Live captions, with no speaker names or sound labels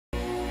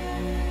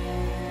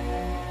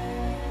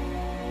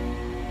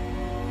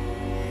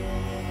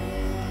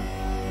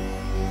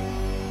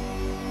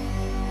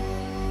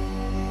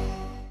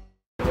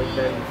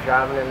been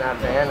driving in that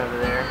van over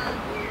there,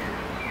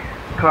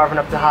 carving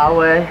up the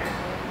highway,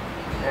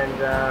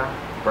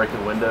 and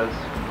breaking windows.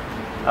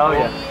 Oh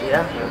yeah,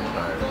 yeah.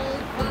 That's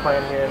nice. We're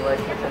playing here in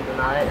Lexington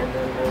tonight, and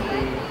then we'll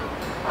be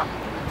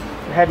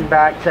heading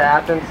back to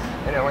Athens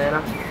in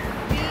Atlanta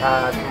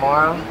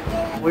tomorrow.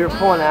 We were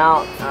pulling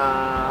out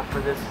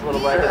for this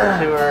little leg of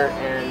the tour,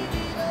 and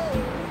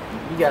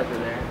you guys were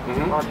there.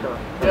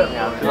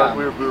 Yeah,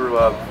 we were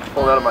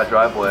pulling out of my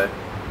driveway,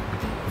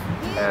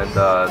 and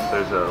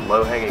there's a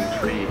low-hanging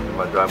tree in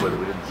my driveway that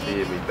we didn't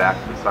see, and we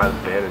backed the side of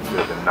the van into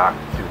it and knocked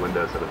 2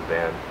 windows out of the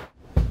van.